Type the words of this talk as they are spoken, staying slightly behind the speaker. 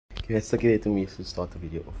Let's take it to me to start the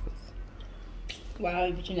video off with. Wow,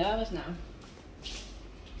 you're pretty nervous now.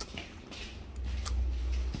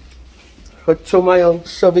 Goed zo maar jong,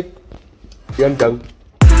 Civic. Yan dang.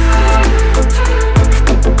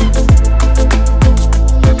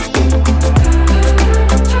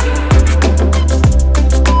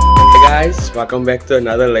 Hey guys, welcome back to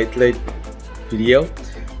another late video.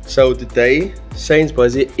 So today, Shane's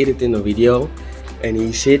busy editing a video and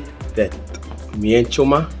he said that me and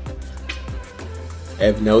Choma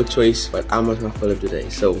have no choice but I must not film today,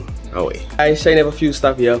 so away. Guys, Shane have a few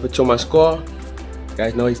stuff here for Choma's car. You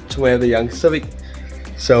guys know Choma have the young Civic,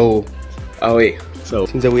 so away. So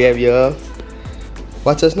since we have here,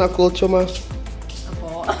 what's this not called, Choma? A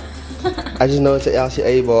ball. I just know it's an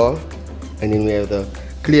LCA ball, and then we have the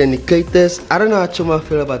clear indicators. I don't know how Choma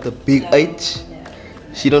feel about the big H.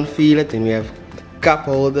 She don't feel it. And we have cup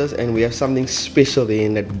holders, and we have something special there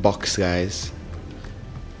in that box, guys.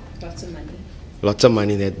 Lots of money. Lots of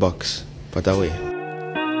money in that box, but away.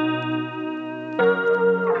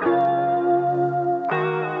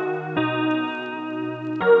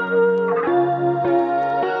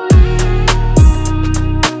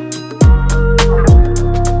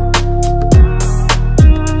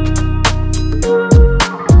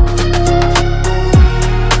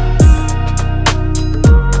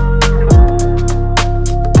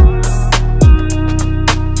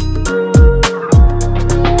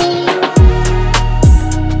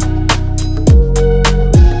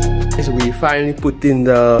 Finally put in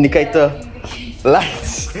the indicator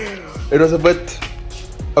lights. It was a bit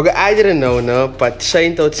okay, I didn't know, no, but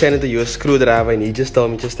Shane told Shannon to use a screwdriver and he just told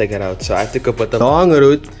me just take it out. So I took a bit of the long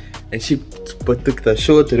route and she took the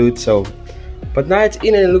short route. So but now it's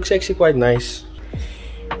in and it looks actually quite nice.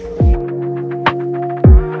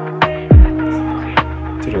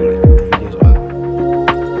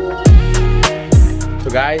 So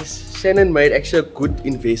guys, Shannon made actually a good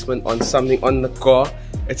investment on something on the car.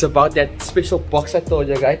 It's about that special box I told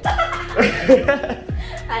you guys. I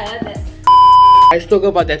heard that. Let's talk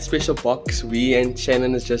about that special box. We and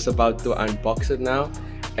Shannon is just about to unbox it now.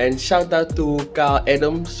 And shout out to Carl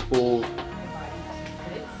Adams for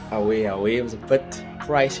away. It was a bit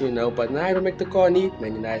pricey, you know, but now I don't make the car neat,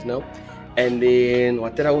 man, you guys know. And then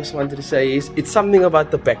what did I also wanted to say is it's something about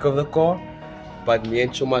the back of the car, but me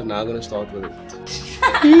and Choma are now gonna start with it.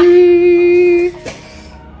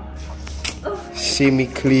 Semi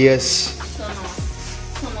Clears.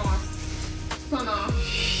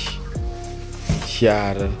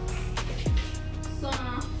 Jaren.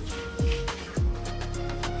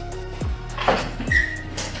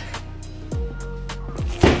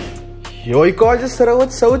 Yo, you can't just throw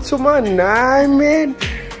it so man. Nah, man.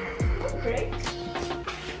 Okay.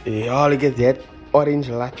 Yeah, look at that orange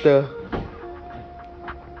latte.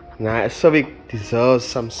 Nah, Civic deserves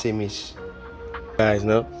some semis. Guys,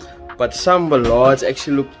 no? But some ballards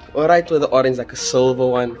actually look alright with the orange, like a silver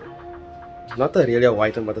one. Not a really a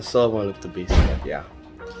white one, but the silver one looked the best. But yeah.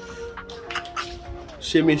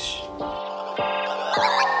 Semis.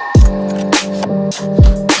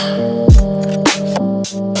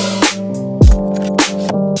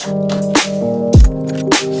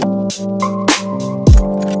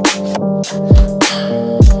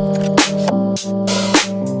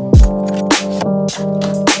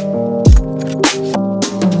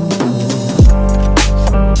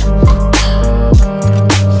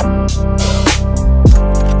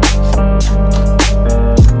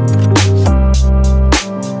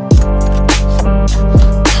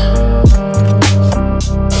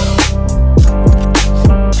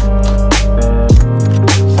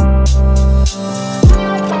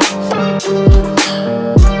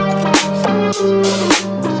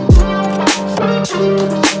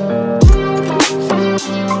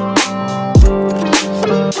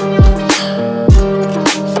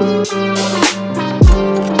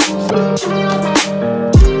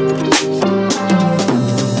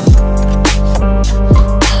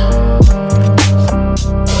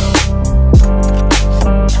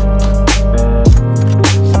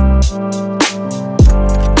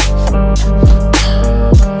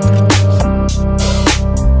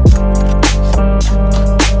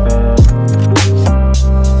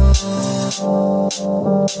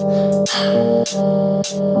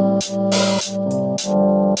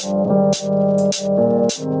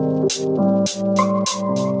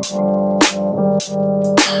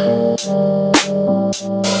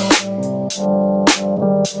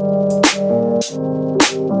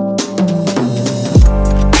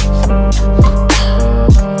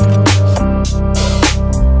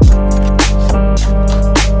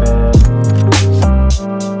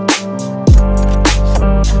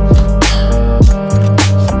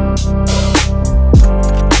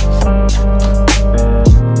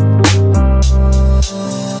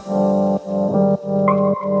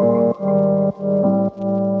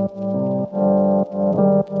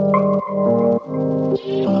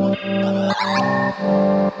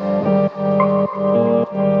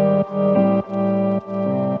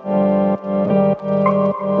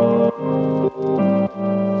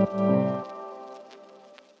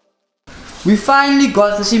 we finally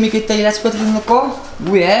got the Semi Clear Taillights fitted in the car.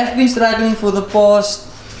 We have been struggling for the past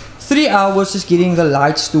 3 hours just getting the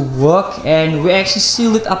lights to work, and we actually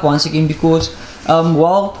sealed it up once again because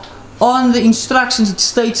well, on the instructions it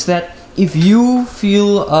states that if you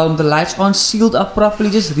feel the lights aren't sealed up properly,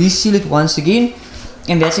 just reseal it once again,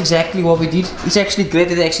 and that's exactly what we did. It's actually great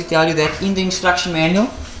that they actually tell you that in the instruction manual.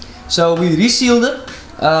 So we resealed it.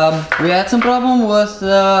 We had some problem with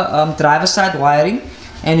the driver side wiring,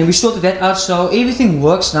 and we sorted that out, so everything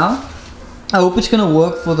works now. I hope it's gonna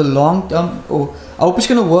work for the long term, or I hope it's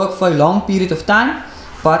gonna work for a long period of time,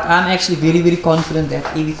 but I'm actually very confident that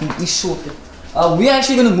everything is sorted. We're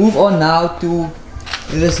actually gonna move on now to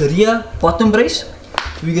this rear bottom brace.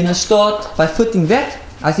 We're gonna start by fitting that.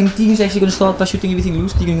 I think Tegan is actually gonna start by shooting everything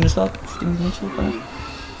loose. Tegan is gonna start shooting everything loose.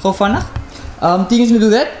 Go vanaf. Tegan is gonna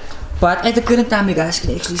do that. But at the current time, you guys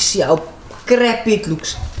can actually see how crappy it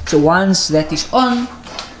looks. So once that is on,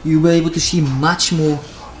 you'll be able to see much more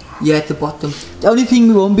here at the bottom. The only thing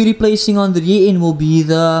we won't be replacing on the rear end will be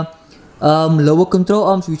the lower control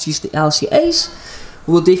arms, which is the LCAs.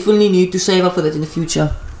 We'll definitely need to save up for that in the future.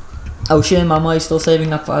 Oh, she and Mama is still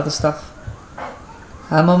saving up for other stuff.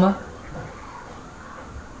 Hi, Mama.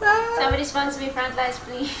 Somebody sponsor me front lights,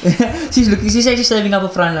 please. she's actually saving up for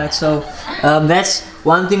front lights, so that's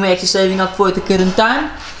one thing we're actually saving up for at the current time.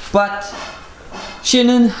 But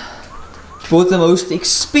Shannon bought the most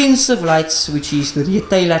expensive lights, which is the rear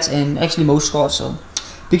tail lights, and actually most cars. So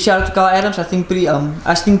big shout out to Carl Adams. I think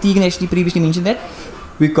Tegan actually previously mentioned that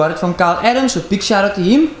we got it from Carl Adams, so big shout out to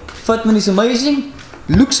him. Fitment is amazing,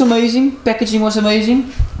 looks amazing, packaging was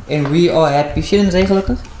amazing, and we are happy. Shannon's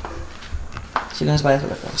gelukkig.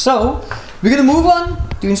 So we're gonna move on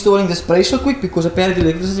to installing this brace real quick because apparently the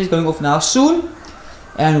electricity is going off now soon,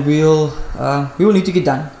 and we will need to get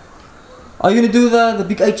done. Are you gonna do the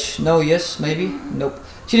big H? No, yes, maybe, nope.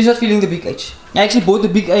 She's not feeling the big H. I actually bought the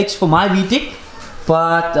big H for my VTEC,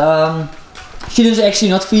 but she is actually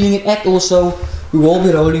not feeling it at all. So we will be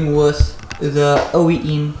rolling with the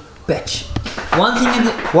OEM patch. One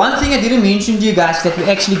thing I didn't mention to you guys that we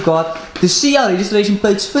actually got the CL registration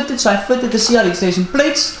plates fitted. So I fitted the CL registration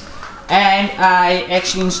plates, and I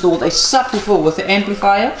actually installed a subwoofer with the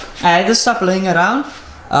amplifier. I had the sub laying around.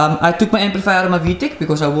 I took my amplifier out of my VTEC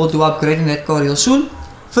because I will do upgrading that car real soon.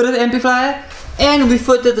 Fitted the amplifier, and we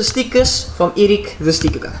fitted the stickers from Eric, the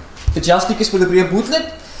sticker guy. The gel stickers for the rear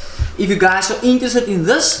bootlet. If you guys are interested in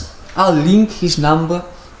this, I'll link his number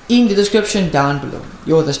in the description down below.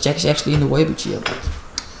 Yo, this jack is actually in the way, but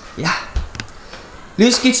yeah.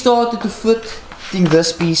 Let's get started to fitting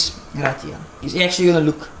this piece right here. It's actually gonna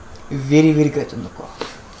look very good on the car.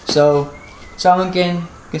 So someone can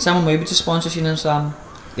someone maybe just sponsor you some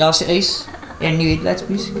LCAs and new headlights,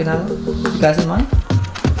 please? Can I? You guys don't mind?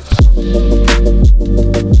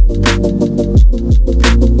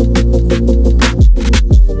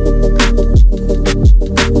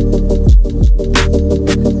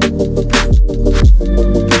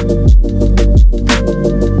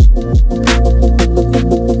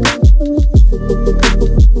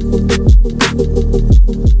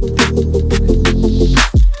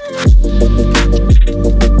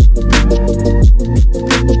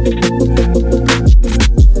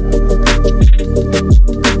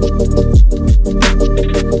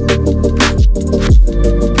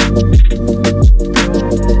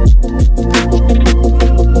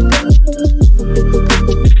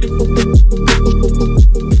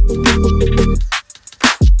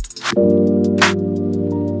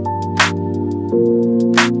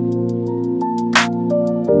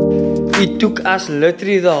 It took us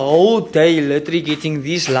literally the whole day getting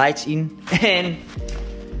these lights in, and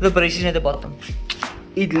the braces at the bottom.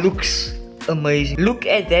 It looks amazing. Look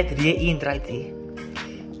at that rear end right there.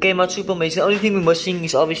 Came out super amazing. The only thing we're missing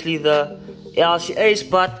is obviously the LCAs,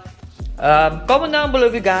 but comment down below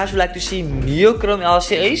if you guys would like to see neochrome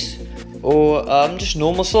LCAs or just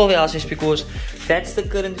normal silver LCAs, because that's the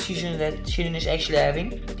current decision that Shannon is actually having.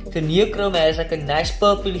 The neochrome has like a nice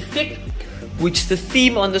purple effect, which the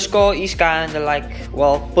theme on this car is kind of like,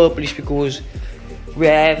 well, purplish, because we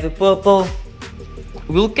have the purple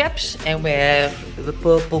wheel caps and we have the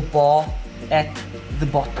purple bar at the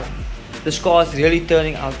bottom. This car is really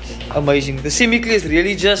turning out amazing. The Semi Clear is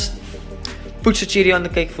really just puts a cherry on the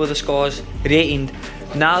cake for this car's rear end.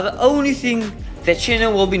 Now the only thing that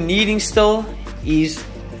Shannon will be needing still is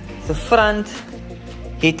the front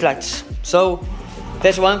headlights. So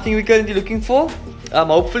that's one thing we're currently looking for.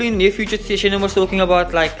 Hopefully in the near future, Shannon was talking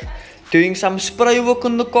about like doing some spray work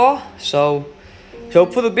on the car. So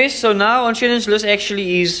hope for the best. So now on Shannon's list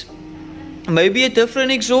actually is maybe a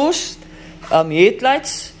different exhaust,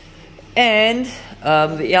 headlights, and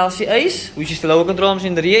the LCAs, which is the lower control arms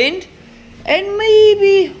in the rear end, and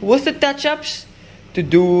maybe with the touch-ups to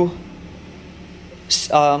do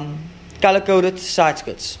color-coded side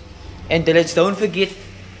skirts. And let's don't forget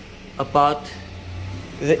about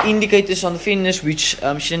the indicators on the fenders, which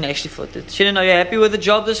Shannon actually fitted. Shannon, are you happy with the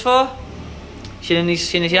job this far? Shannon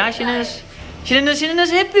is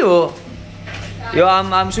happy, or? Yo,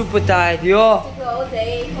 I'm super tired, yo. Took the whole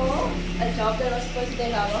day for a job that was supposed to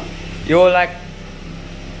take how long? Yo, like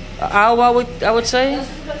hour, I would say. It was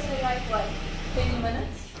supposed to take like what, 20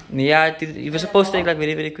 minutes? Yeah, it was supposed to take like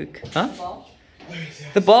very, very quick. Huh? The ball.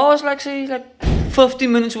 The ball was like, say, like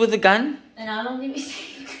 15 minutes with the gun. And how long did we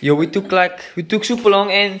take? Yo, we took super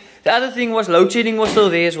long, and the other thing was load shedding was still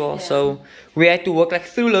there as well. Yeah. So we had to work like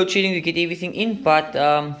through load shedding to get everything in. But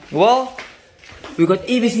well, we got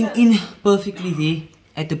everything in perfectly there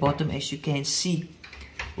at the bottom, as you can see.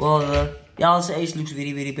 Well, the LCAs looks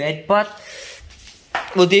very, very bad, but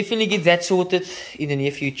we'll definitely get that sorted in the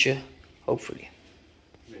near future, hopefully.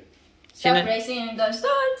 Stop racing and go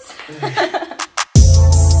starts.